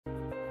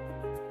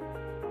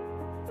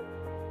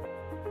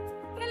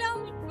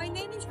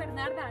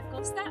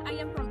Acosta. I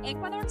am from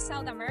Ecuador,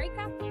 South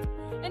America,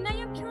 and I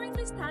am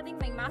currently studying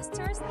my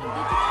master's in digital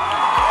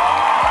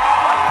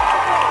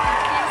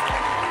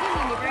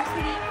Hanyang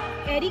University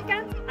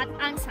ERICA at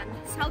Ansan,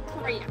 South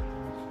Korea.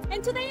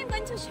 And today I'm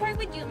going to share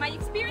with you my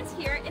experience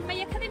here and my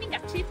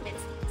academic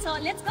achievements. So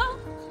let's go!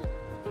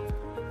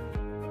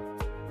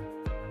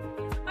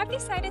 I've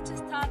decided to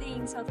study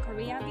in South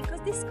Korea because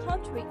this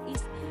country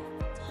is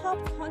top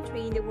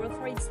country in the world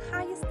for its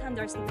highest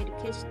standards of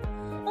education.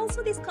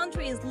 Also, this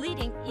country is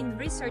leading in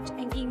research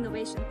and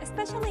innovation,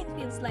 especially in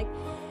fields like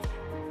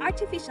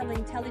artificial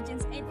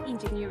intelligence and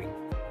engineering.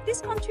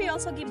 This country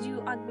also gives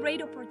you a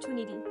great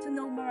opportunity to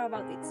know more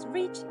about its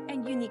rich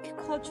and unique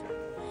culture,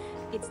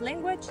 its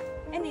language,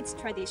 and its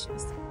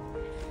traditions.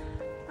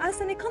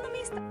 As an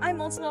economist,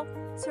 I'm also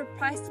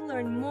surprised to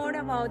learn more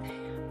about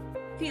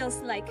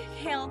fields like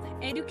health,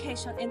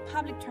 education, and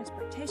public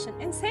transportation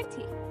and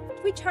safety,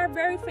 which are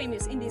very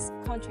famous in this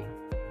country.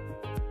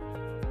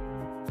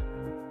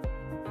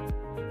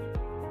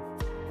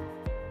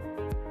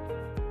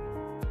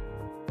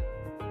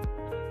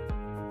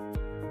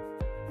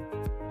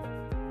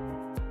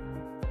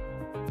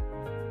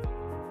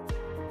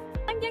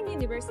 Hanyang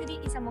University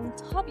is among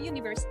top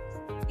universities.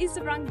 It's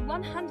ranked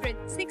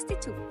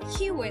 162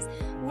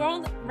 QS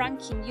World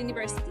Ranking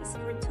Universities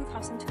for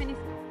 2024.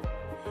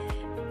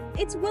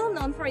 It's well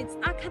known for its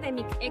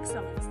academic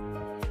excellence,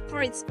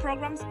 for its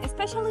programs,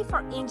 especially for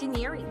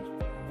engineering,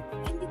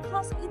 and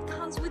because it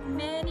comes with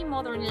many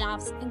modern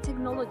labs and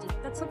technology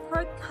that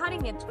support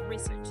cutting-edge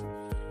research.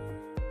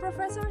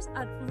 Professors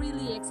are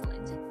really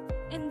excellent,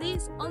 and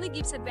this only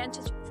gives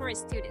advantage for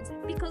students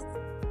because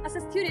as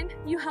a student,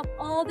 you have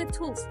all the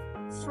tools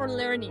for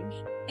learning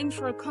and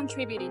for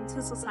contributing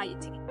to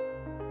society.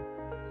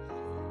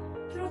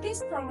 Through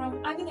this program,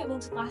 I've been able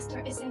to master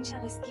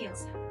essential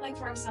skills, like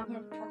for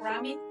example,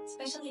 programming,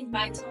 especially in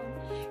Python,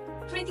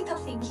 critical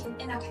thinking,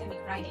 and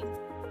academic writing.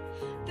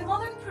 The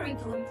modern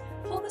curriculum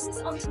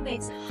focuses on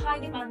today's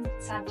high-demand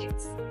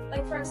subjects,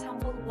 like for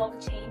example,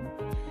 blockchain,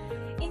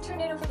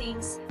 Internet of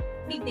Things,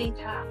 big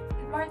data,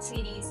 smart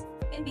cities,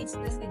 and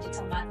business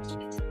digital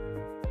management.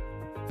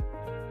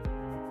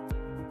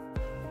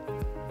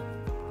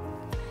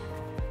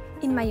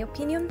 In my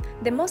opinion,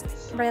 the most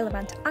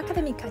relevant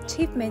academic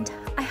achievement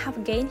I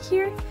have gained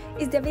here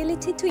is the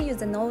ability to use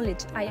the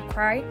knowledge I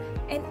acquired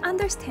and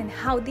understand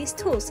how these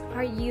tools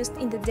are used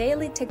in the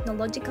daily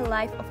technological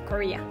life of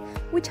Korea,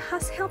 which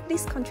has helped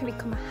this country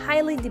become a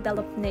highly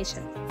developed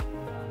nation.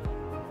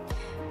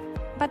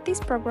 But this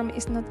program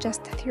is not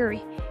just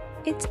theory,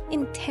 it's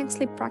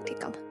intensely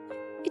practical.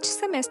 Each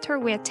semester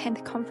we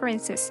attend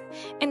conferences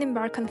and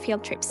embark on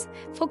field trips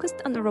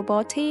focused on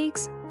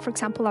robotics, for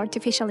example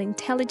artificial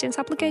intelligence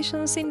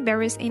applications in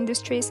various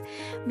industries,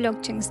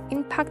 blockchain's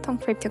impact on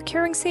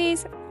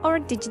cryptocurrencies, or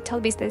digital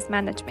business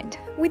management.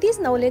 With this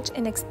knowledge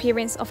and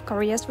experience of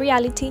Korea's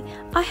reality,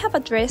 I have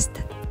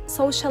addressed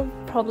social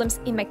problems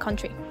in my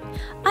country.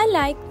 I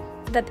like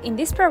that in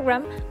this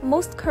program,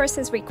 most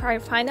courses require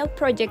final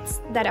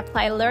projects that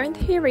apply learned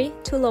theory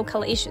to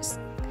local issues.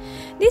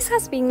 This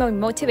has been my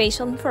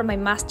motivation for my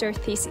master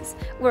thesis,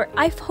 where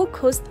I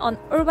focused on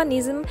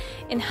urbanism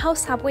and how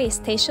subway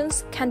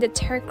stations can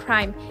deter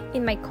crime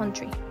in my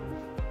country.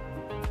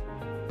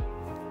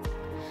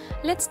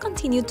 Let's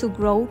continue to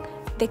grow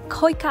the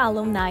KOICA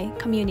alumni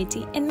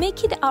community and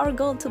make it our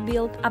goal to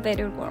build a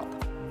better world.